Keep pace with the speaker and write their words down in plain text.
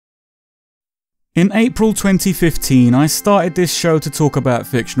In April 2015, I started this show to talk about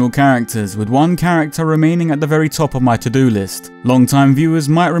fictional characters, with one character remaining at the very top of my to-do list. Longtime viewers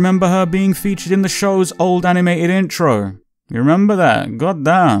might remember her being featured in the show's old animated intro. You remember that? God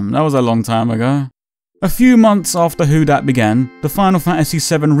damn, that was a long time ago. A few months after Who Dat began, the Final Fantasy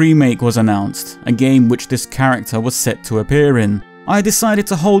VII Remake was announced, a game which this character was set to appear in. I decided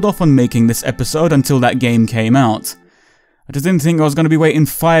to hold off on making this episode until that game came out. I just didn't think I was going to be waiting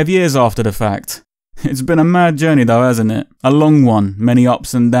 5 years after the fact. It's been a mad journey though, hasn't it? A long one, many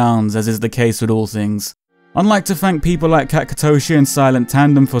ups and downs, as is the case with all things. I'd like to thank people like Kakatoshi and Silent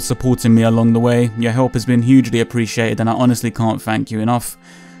Tandem for supporting me along the way. Your help has been hugely appreciated and I honestly can't thank you enough.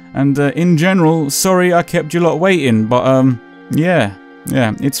 And in general, sorry I kept you lot waiting, but yeah,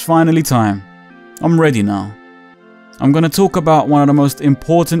 it's finally time. I'm ready now. I'm gonna talk about one of the most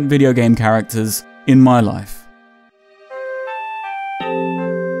important video game characters in my life.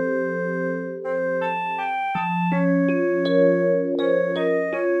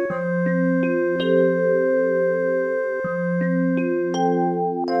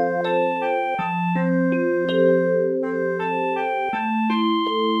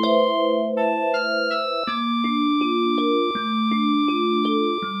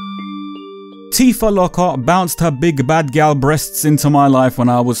 Tifa Lockhart bounced her big bad gal breasts into my life when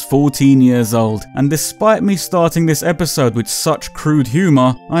I was 14 years old, and despite me starting this episode with such crude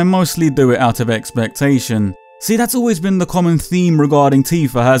humour, I mostly do it out of expectation. See, that's always been the common theme regarding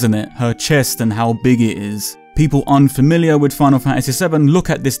Tifa, hasn't it? Her chest and how big it is. People unfamiliar with Final Fantasy VII look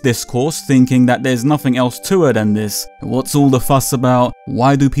at this discourse thinking that there's nothing else to her than this. What's all the fuss about?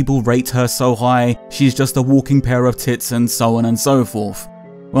 Why do people rate her so high? She's just a walking pair of tits and so on and so forth.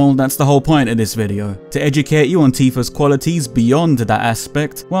 Well, that's the whole point of this video, to educate you on Tifa's qualities beyond that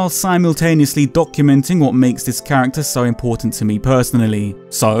aspect, while simultaneously documenting what makes this character so important to me personally.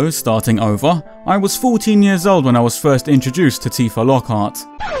 So, starting over, I was 14 years old when I was first introduced to Tifa Lockhart.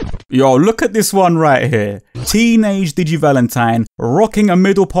 Yo, look at this one right here. Teenage DiGi Valentine, rocking a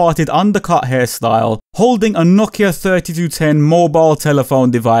middle-parted undercut hairstyle, holding a Nokia 3210 mobile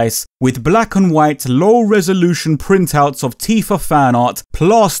telephone device, with black and white low-resolution printouts of Tifa fan art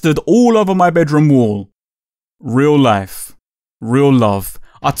plastered all over my bedroom wall. Real life. Real love.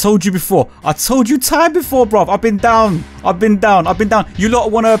 I told you before. I told you time before, bruv. I've been down. You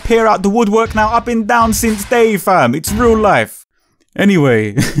lot want to appear out the woodwork now? I've been down since day, fam. It's real life.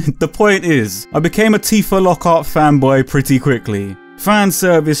 Anyway, the point is, I became a Tifa Lockhart fanboy pretty quickly. Fan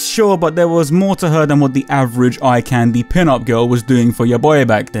service, sure, but there was more to her than what the average eye candy pin-up girl was doing for your boy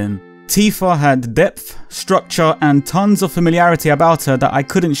back then. Tifa had depth, structure, and tons of familiarity about her that I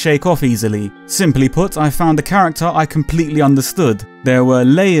couldn't shake off easily. Simply put, I found a character I completely understood. There were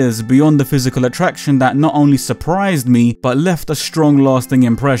layers beyond the physical attraction that not only surprised me, but left a strong lasting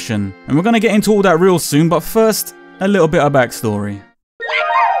impression. And we're gonna get into all that real soon, but first, a little bit of backstory.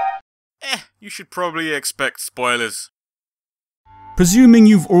 You should probably expect spoilers. Presuming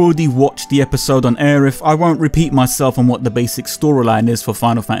you've already watched the episode on Aerith, I won't repeat myself on what the basic storyline is for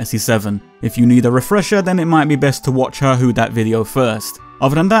Final Fantasy VII. If you need a refresher, then it might be best to watch her Who Dat video first.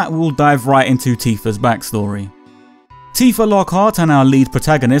 Other than that, we'll dive right into Tifa's backstory. Tifa Lockhart and our lead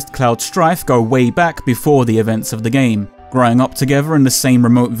protagonist, Cloud Strife, go way back before the events of the game. Growing up together in the same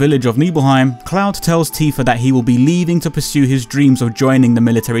remote village of Nibelheim, Cloud tells Tifa that he will be leaving to pursue his dreams of joining the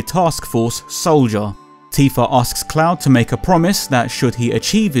military task force, Soldier. Tifa asks Cloud to make a promise that should he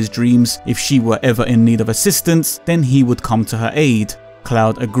achieve his dreams, if she were ever in need of assistance, then he would come to her aid.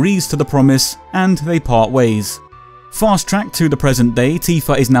 Cloud agrees to the promise, and they part ways. Fast track to the present day,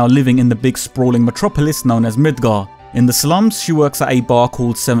 Tifa is now living in the big sprawling metropolis known as Midgar. In the slums, she works at a bar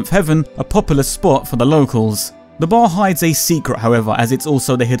called Seventh Heaven, a popular spot for the locals. The bar hides a secret, however, as it's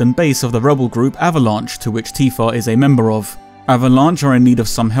also the hidden base of the rebel group Avalanche, to which Tifa is a member of. Avalanche are in need of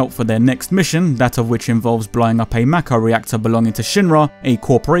some help for their next mission, that of which involves blowing up a Mako reactor belonging to ShinRa, a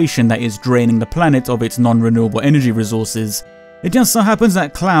corporation that is draining the planet of its non-renewable energy resources. It just so happens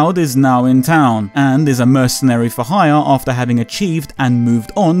that Cloud is now in town, and is a mercenary for hire after having achieved and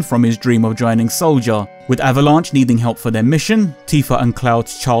moved on from his dream of joining Soldier. With Avalanche needing help for their mission, Tifa and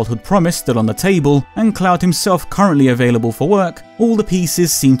Cloud's childhood promise still on the table, and Cloud himself currently available for work, all the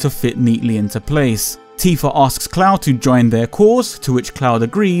pieces seem to fit neatly into place. Tifa asks Cloud to join their cause, to which Cloud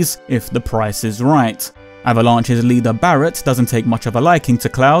agrees if the price is right. Avalanche's leader Barrett doesn't take much of a liking to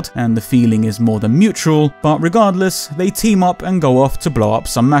Cloud, and the feeling is more than mutual, but regardless, they team up and go off to blow up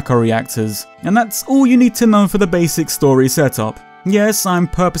some Mako reactors. And that's all you need to know for the basic story setup. Yes, I'm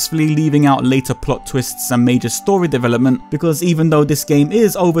purposefully leaving out later plot twists and major story development because even though this game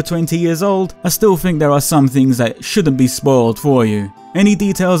is over 20 years old, I still think there are some things that shouldn't be spoiled for you. Any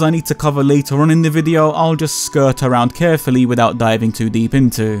details I need to cover later on in the video, I'll just skirt around carefully without diving too deep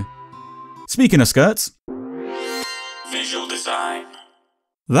into. Speaking of skirts, Visual design.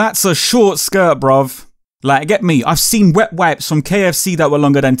 that's a short skirt, bruv. Like, get me, I've seen wet wipes from KFC that were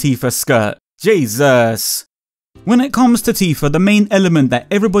longer than Tifa's skirt. Jesus. When it comes to Tifa, the main element that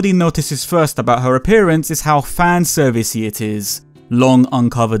everybody notices first about her appearance is how fan servicey it is. Long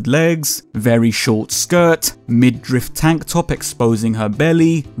uncovered legs, very short skirt, midriff tank top exposing her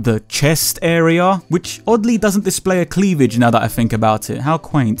belly, the chest area, which oddly doesn't display a cleavage now that I think about it, how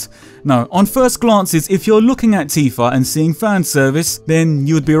quaint. No, on first glances, if you're looking at Tifa and seeing fan service, then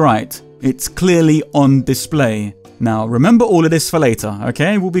you'd be right. It's clearly on display. Now remember all of this for later,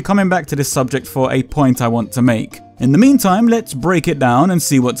 okay? We'll be coming back to this subject for a point I want to make. In the meantime, let's break it down and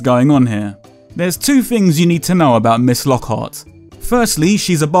see what's going on here. There's two things you need to know about Miss Lockhart. Firstly,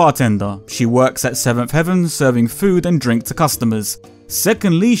 she's a bartender. She works at Seventh Heaven serving food and drink to customers.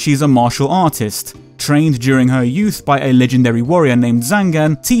 Secondly, she's a martial artist. Trained during her youth by a legendary warrior named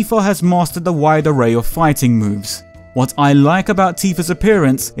Zangan, Tifa has mastered a wide array of fighting moves. What I like about Tifa's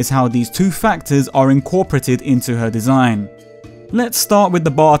appearance is how these two factors are incorporated into her design. Let's start with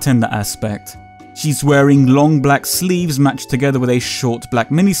the bartender aspect. She's wearing long black sleeves matched together with a short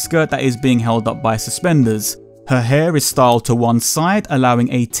black miniskirt that is being held up by suspenders. Her hair is styled to one side,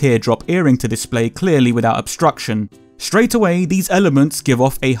 allowing a teardrop earring to display clearly without obstruction. Straight away, these elements give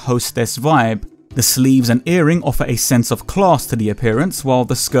off a hostess vibe. The sleeves and earring offer a sense of class to the appearance, while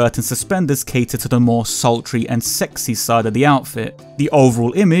the skirt and suspenders cater to the more sultry and sexy side of the outfit. The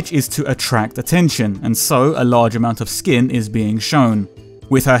overall image is to attract attention, and so a large amount of skin is being shown.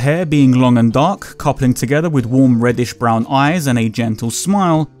 With her hair being long and dark, coupling together with warm reddish brown eyes and a gentle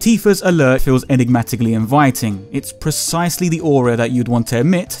smile, Tifa's allure feels enigmatically inviting. It's precisely the aura that you'd want to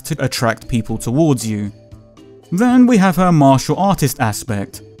emit to attract people towards you. Then we have her martial artist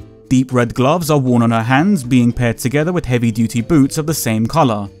aspect. Deep red gloves are worn on her hands, being paired together with heavy-duty boots of the same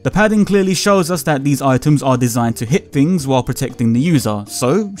colour. The padding clearly shows us that these items are designed to hit things while protecting the user,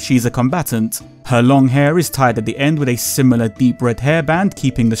 so she's a combatant. Her long hair is tied at the end with a similar deep red hairband,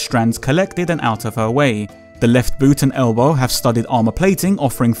 keeping the strands collected and out of her way. The left boot and elbow have studded armour plating,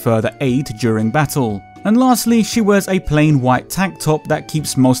 offering further aid during battle. And lastly, she wears a plain white tank top that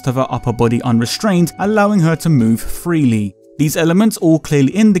keeps most of her upper body unrestrained, allowing her to move freely. These elements all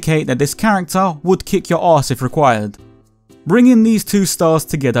clearly indicate that this character would kick your ass if required. Bringing these two styles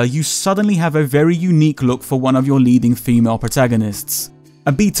together, you suddenly have a very unique look for one of your leading female protagonists.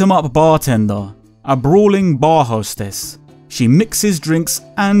 A beat-em-up bartender, a brawling bar hostess. She mixes drinks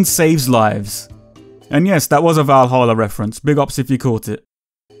and saves lives. And yes, that was a Valhalla reference, big ups if you caught it.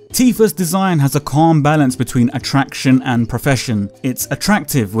 Tifa's design has a calm balance between attraction and profession. It's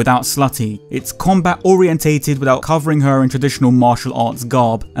attractive without slutty, it's combat orientated without covering her in traditional martial arts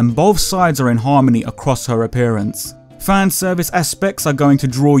garb, and both sides are in harmony across her appearance. Fan service aspects are going to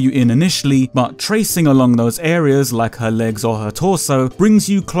draw you in initially, but tracing along those areas like her legs or her torso brings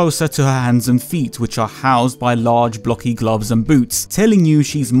you closer to her hands and feet, which are housed by large blocky gloves and boots, telling you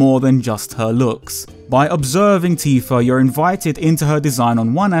she's more than just her looks. By observing Tifa, you're invited into her design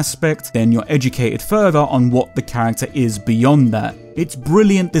on one aspect, then you're educated further on what the character is beyond that. It's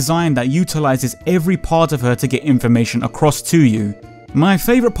brilliant design that utilizes every part of her to get information across to you. My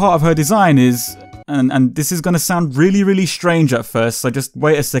favorite part of her design is, and this is going to sound really strange at first, so just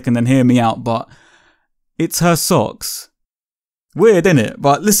wait a second and hear me out, but it's her socks. Weird, innit?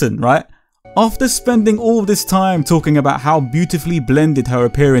 But listen, right? After spending all this time talking about how beautifully blended her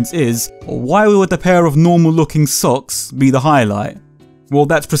appearance is, why would a pair of normal looking socks be the highlight? Well,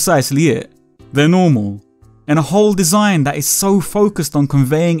 that's precisely it. They're normal. And a whole design that is so focused on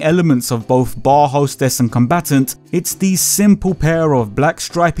conveying elements of both bar hostess and combatant, it's these simple pair of black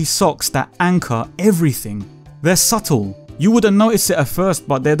stripy socks that anchor everything. They're subtle. You wouldn't notice it at first,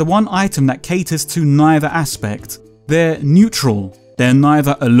 but they're the one item that caters to neither aspect. They're neutral. They're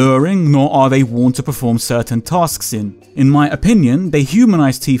neither alluring nor are they worn to perform certain tasks in. In my opinion, they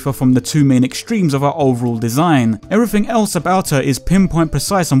humanize Tifa from the two main extremes of her overall design. Everything else about her is pinpoint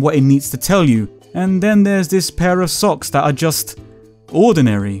precise on what it needs to tell you. And then there's this pair of socks that are just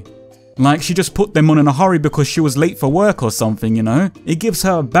ordinary. Like she just put them on in a hurry because she was late for work or something, you know? It gives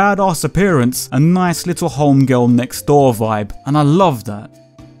her a badass appearance, a nice little homegirl next door vibe, and I love that.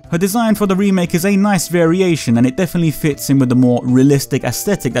 Her design for the remake is a nice variation and it definitely fits in with the more realistic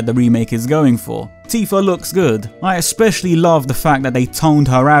aesthetic that the remake is going for. Tifa looks good. I especially love the fact that they toned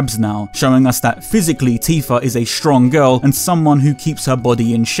her abs now, showing us that physically Tifa is a strong girl and someone who keeps her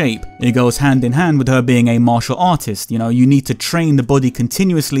body in shape. It goes hand in hand with her being a martial artist, you know, you need to train the body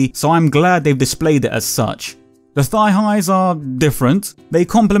continuously, so I'm glad they've displayed it as such. The thigh highs are different. They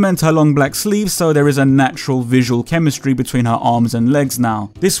complement her long black sleeves, so there is a natural visual chemistry between her arms and legs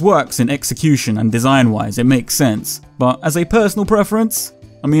now. This works in execution and design wise, it makes sense. But as a personal preference,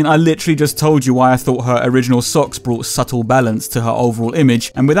 I mean, I literally just told you why I thought her original socks brought subtle balance to her overall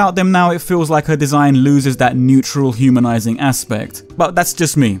image, and without them now it feels like her design loses that neutral humanizing aspect. But that's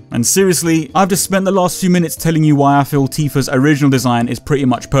just me, and seriously, I've just spent the last few minutes telling you why I feel Tifa's original design is pretty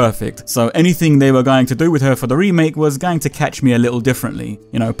much perfect, so anything they were going to do with her for the remake was going to catch me a little differently.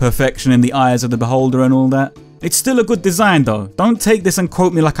 You know, perfection in the eyes of the beholder and all that. It's still a good design though. Don't take this and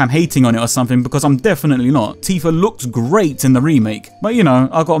quote me like I'm hating on it or something, because I'm definitely not. Tifa looks great in the remake, but you know,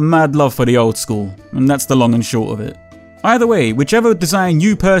 I got mad love for the old school, and that's the long and short of it. Either way, whichever design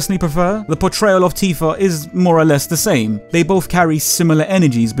you personally prefer, the portrayal of Tifa is more or less the same. They both carry similar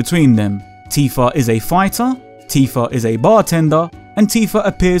energies between them. Tifa is a fighter, Tifa is a bartender, and Tifa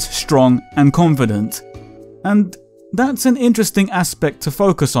appears strong and confident. And that's an interesting aspect to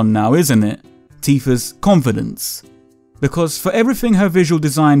focus on now, isn't it? Tifa's confidence. Because for everything her visual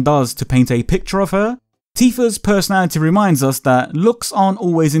design does to paint a picture of her, Tifa's personality reminds us that looks aren't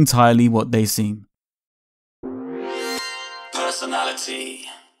always entirely what they seem. Personality.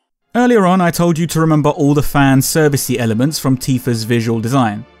 Earlier on I told you to remember all the fan servicey elements from Tifa's visual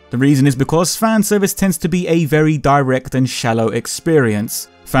design. The reason is because fan service tends to be a very direct and shallow experience.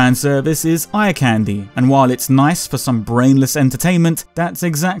 Fan service is eye candy, and while it's nice for some brainless entertainment, that's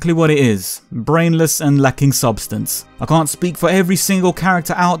exactly what it is. Brainless and lacking substance. I can't speak for every single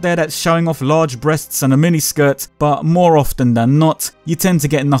character out there that's showing off large breasts and a miniskirt, but more often than not, you tend to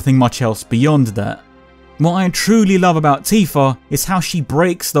get nothing much else beyond that. What I truly love about Tifa is how she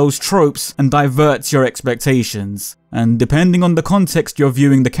breaks those tropes and diverts your expectations. And depending on the context you're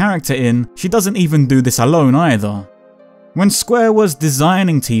viewing the character in, she doesn't even do this alone either. When Square was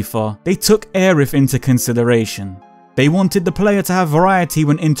designing Tifa, they took Aerith into consideration. They wanted the player to have variety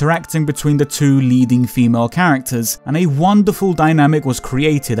when interacting between the two leading female characters, and a wonderful dynamic was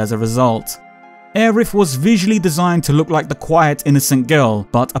created as a result. Aerith was visually designed to look like the quiet, innocent girl,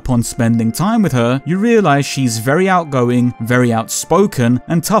 but upon spending time with her, you realize she's very outgoing, very outspoken,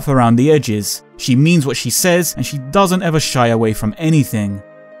 and tough around the edges. She means what she says, and she doesn't ever shy away from anything.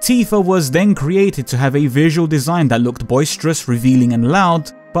 Tifa was then created to have a visual design that looked boisterous, revealing and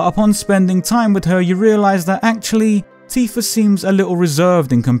loud, but upon spending time with her you realize that actually, Tifa seems a little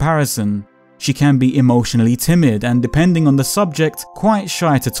reserved in comparison. She can be emotionally timid and, depending on the subject, quite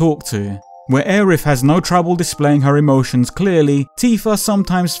shy to talk to. Where Aerith has no trouble displaying her emotions clearly, Tifa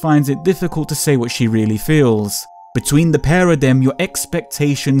sometimes finds it difficult to say what she really feels. Between the pair of them, your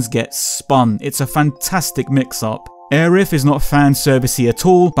expectations get spun. It's a fantastic mix-up. Aerith is not fan servicey at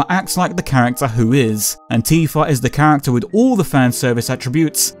all, but acts like the character who is, and Tifa is the character with all the fan service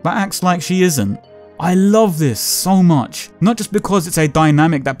attributes, but acts like she isn't. I love this so much, not just because it's a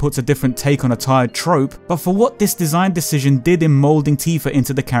dynamic that puts a different take on a tired trope, but for what this design decision did in moulding Tifa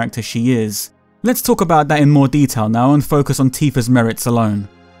into the character she is. Let's talk about that in more detail now and focus on Tifa's merits alone.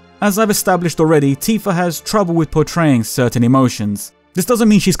 As I've established already, Tifa has trouble with portraying certain emotions. This doesn't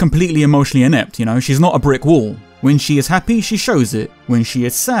mean she's completely emotionally inept, you know, she's not a brick wall. When she is happy, she shows it. When she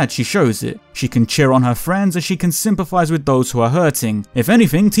is sad, she shows it. She can cheer on her friends and she can sympathize with those who are hurting. If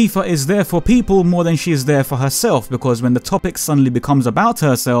anything, Tifa is there for people more than she is there for herself, because when the topic suddenly becomes about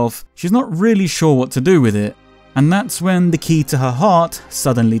herself, she's not really sure what to do with it. And that's when the key to her heart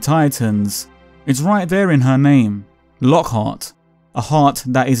suddenly tightens. It's right there in her name. Lockhart. A heart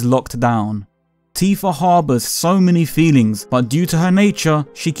that is locked down. Tifa harbors so many feelings, but due to her nature,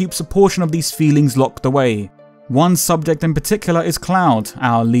 she keeps a portion of these feelings locked away. One subject in particular is Cloud,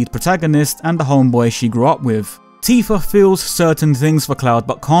 our lead protagonist and the homeboy she grew up with. Tifa feels certain things for Cloud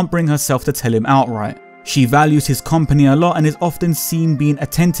but can't bring herself to tell him outright. She values his company a lot and is often seen being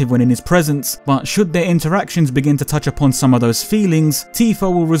attentive when in his presence, but should their interactions begin to touch upon some of those feelings,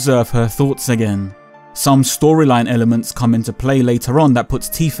 Tifa will reserve her thoughts again. Some storyline elements come into play later on that puts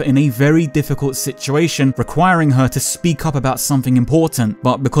Tifa in a very difficult situation, requiring her to speak up about something important,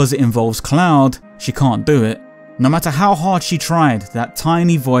 but because it involves Cloud, she can't do it. No matter how hard she tried, that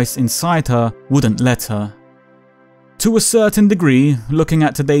tiny voice inside her wouldn't let her. To a certain degree, looking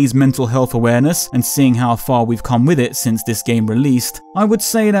at today's mental health awareness and seeing how far we've come with it since this game released, I would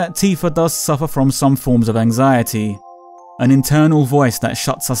say that Tifa does suffer from some forms of anxiety. an internal voice that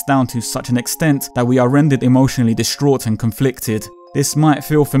shuts us down to such an extent that we are rendered emotionally distraught and conflicted. This might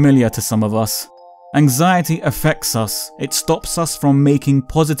feel familiar to some of us. Anxiety affects us. It stops us from making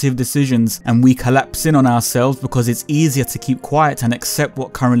positive decisions, and we collapse in on ourselves because it's easier to keep quiet and accept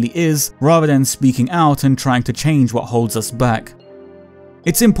what currently is rather than speaking out and trying to change what holds us back.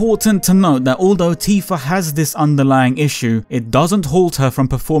 It's important to note that although Tifa has this underlying issue, it doesn't halt her from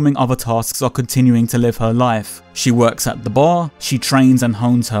performing other tasks or continuing to live her life. She works at the bar, she trains and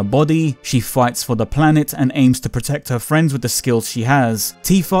hones her body, she fights for the planet and aims to protect her friends with the skills she has.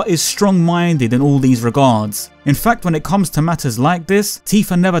 Tifa is strong-minded in all these regards. In fact, when it comes to matters like this,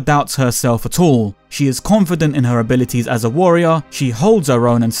 Tifa never doubts herself at all. She is confident in her abilities as a warrior, she holds her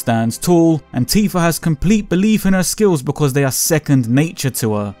own and stands tall, and Tifa has complete belief in her skills because they are second nature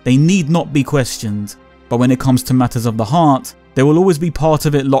to her. They need not be questioned. But when it comes to matters of the heart, there will always be part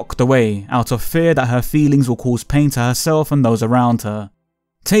of it locked away, out of fear that her feelings will cause pain to herself and those around her.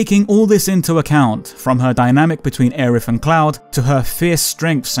 Taking all this into account, from her dynamic between Aerith and Cloud to her fierce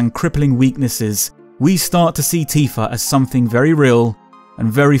strengths and crippling weaknesses, we start to see Tifa as something very real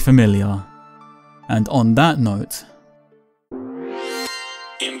and very familiar. And on that note,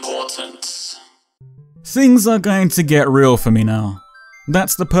 Importance. things are going to get real for me now.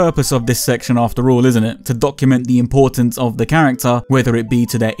 That's the purpose of this section after all, isn't it? To document the importance of the character, whether it be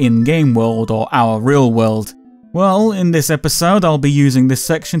to their in-game world or our real world. Well, in this episode I'll be using this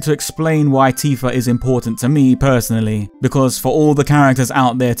section to explain why Tifa is important to me personally, because for all the characters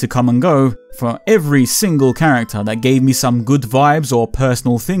out there to come and go, for every single character that gave me some good vibes or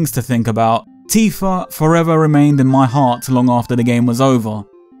personal things to think about, Tifa forever remained in my heart long after the game was over.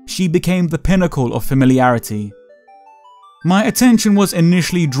 She became the pinnacle of familiarity. My attention was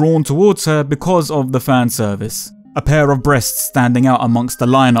initially drawn towards her because of the fan service. A pair of breasts standing out amongst the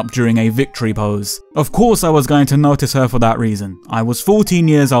lineup during a victory pose. Of course I was going to notice her for that reason. I was 14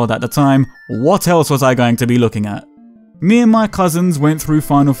 years old at the time, what else was I going to be looking at? Me and my cousins went through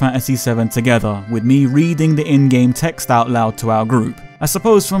Final Fantasy VII together, with me reading the in-game text out loud to our group. I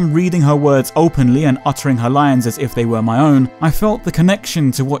suppose from reading her words openly and uttering her lines as if they were my own, I felt the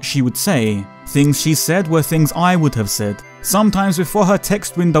connection to what she would say. Things she said were things I would have said. Sometimes before her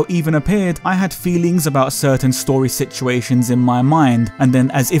text window even appeared, I had feelings about certain story situations in my mind, and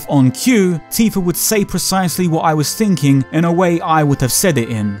then as if on cue, Tifa would say precisely what I was thinking in a way I would have said it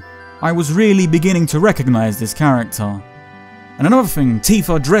in. I was really beginning to recognize this character. And another thing,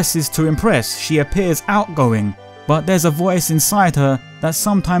 Tifa dresses to impress, she appears outgoing, but there's a voice inside her that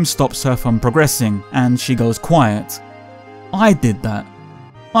sometimes stops her from progressing, and she goes quiet. I did that.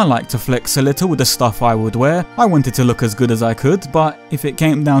 I like to flex a little with the stuff I would wear. I wanted to look as good as I could, but if it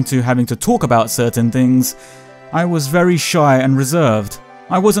came down to having to talk about certain things, I was very shy and reserved.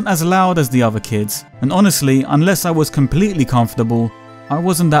 I wasn't as loud as the other kids, and honestly, unless I was completely comfortable, I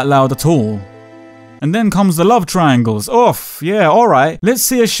wasn't that loud at all. And then comes the love triangles. Oof, yeah, alright. Let's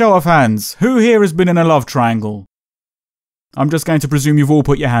see a show of hands. Who here has been in a love triangle? I'm just going to presume you've all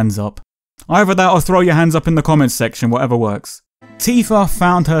put your hands up. Either that or throw your hands up in the comments section, whatever works. Tifa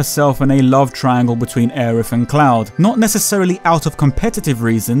found herself in a love triangle between Aerith and Cloud, not necessarily out of competitive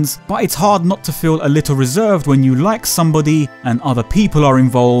reasons, but it's hard not to feel a little reserved when you like somebody and other people are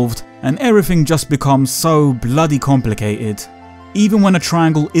involved, and everything just becomes so bloody complicated. Even when a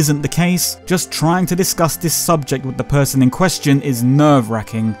triangle isn't the case, just trying to discuss this subject with the person in question is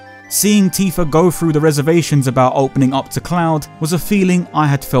nerve-wracking. Seeing Tifa go through the reservations about opening up to Cloud was a feeling I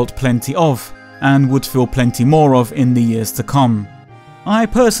had felt plenty of, and would feel plenty more of in the years to come. I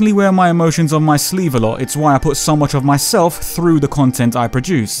personally wear my emotions on my sleeve a lot, it's why I put so much of myself through the content I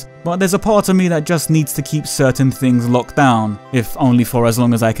produce. But there's a part of me that just needs to keep certain things locked down, if only for as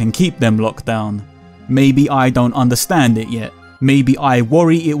long as I can keep them locked down. Maybe I don't understand it yet. Maybe I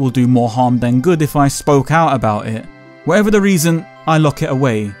worry it will do more harm than good if I spoke out about it. Whatever the reason, I lock it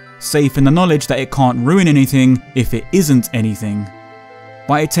away, safe in the knowledge that it can't ruin anything if it isn't anything.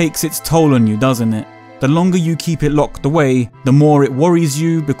 But it takes its toll on you, doesn't it? The longer you keep it locked away, the more it worries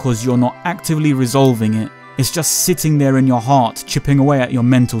you because you're not actively resolving it. It's just sitting there in your heart, chipping away at your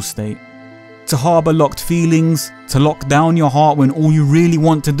mental state. To harbour locked feelings, to lock down your heart when all you really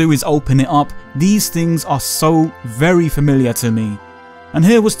want to do is open it up, these things are so very familiar to me. And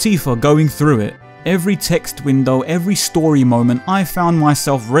here was Tifa going through it. Every text window, every story moment, I found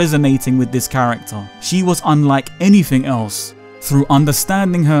myself resonating with this character. She was unlike anything else. Through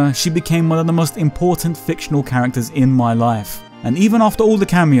understanding her, she became one of the most important fictional characters in my life. And even after all the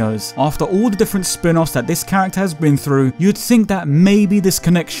cameos, after all the different spin-offs that this character has been through, you'd think that maybe this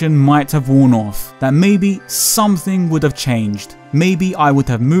connection might have worn off, that maybe something would have changed. Maybe I would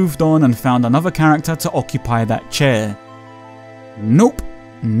have moved on and found another character to occupy that chair. Nope,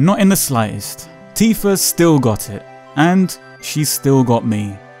 not in the slightest. Tifa still got it, and she still got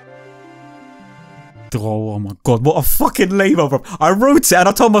me. Oh my god, what a fucking label, bro. I wrote it and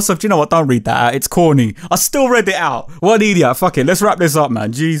I told myself, do you know what, don't read that out, it's corny. I still read it out. What an idiot, fuck it, let's wrap this up,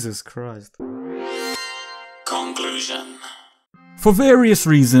 man. Jesus Christ. Conclusion. For various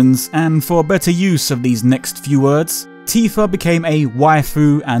reasons, and for better use of these next few words, Tifa became a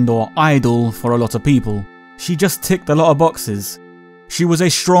waifu and or idol for a lot of people. She just ticked a lot of boxes. She was a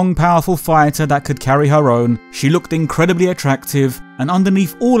strong, powerful fighter that could carry her own, she looked incredibly attractive, and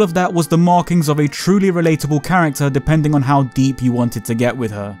underneath all of that was the markings of a truly relatable character depending on how deep you wanted to get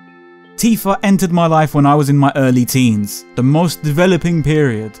with her. Tifa entered my life when I was in my early teens, the most developing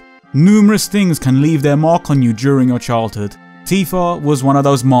period. Numerous things can leave their mark on you during your childhood. Tifa was one of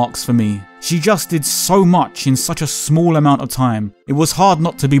those marks for me. She just did so much in such a small amount of time. It was hard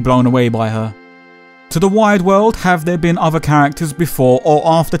not to be blown away by her. To the wide world, have there been other characters before or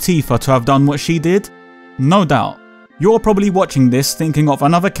after Tifa to have done what she did? No doubt. You're probably watching this thinking of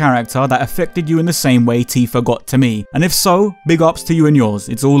another character that affected you in the same way Tifa got to me, and if so, big ups to you and yours,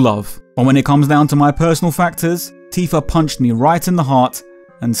 it's all love. But when it comes down to my personal factors, Tifa punched me right in the heart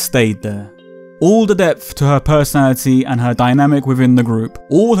and stayed there. All the depth to her personality and her dynamic within the group,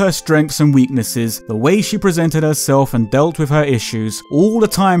 all her strengths and weaknesses, the way she presented herself and dealt with her issues, all the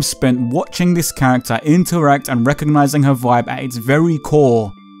time spent watching this character interact and recognizing her vibe at its very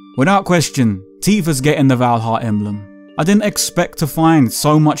core. Without question, Tifa's getting the Valhart emblem. I didn't expect to find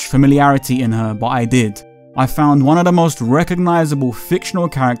so much familiarity in her, but I did. I found one of the most recognizable fictional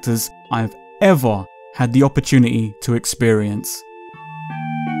characters I've ever had the opportunity to experience.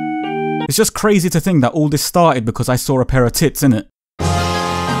 It's just crazy to think that all this started because I saw a pair of tits, innit?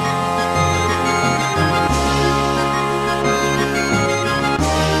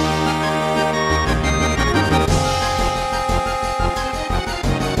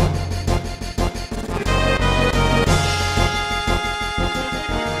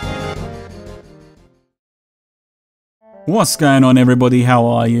 What's going on, everybody? How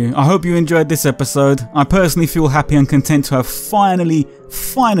are you? I hope you enjoyed this episode. I personally feel happy and content to have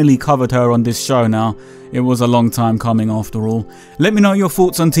finally covered her on this show now. It was a long time coming after all. Let me know your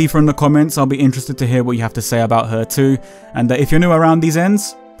thoughts on Tifa in the comments. I'll be interested to hear what you have to say about her too. And if you're new around these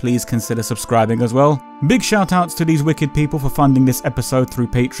ends, please consider subscribing as well. Big shout outs to these wicked people for funding this episode through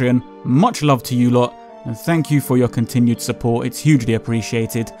Patreon. Much love to you lot, and thank you for your continued support. It's hugely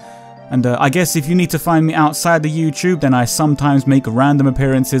appreciated. And I guess if you need to find me outside the YouTube, then I sometimes make random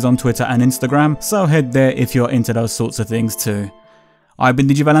appearances on Twitter and Instagram, so head there if you're into those sorts of things too. I've been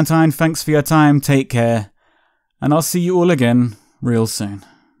DiGi Valentine, thanks for your time, take care, and I'll see you all again real soon.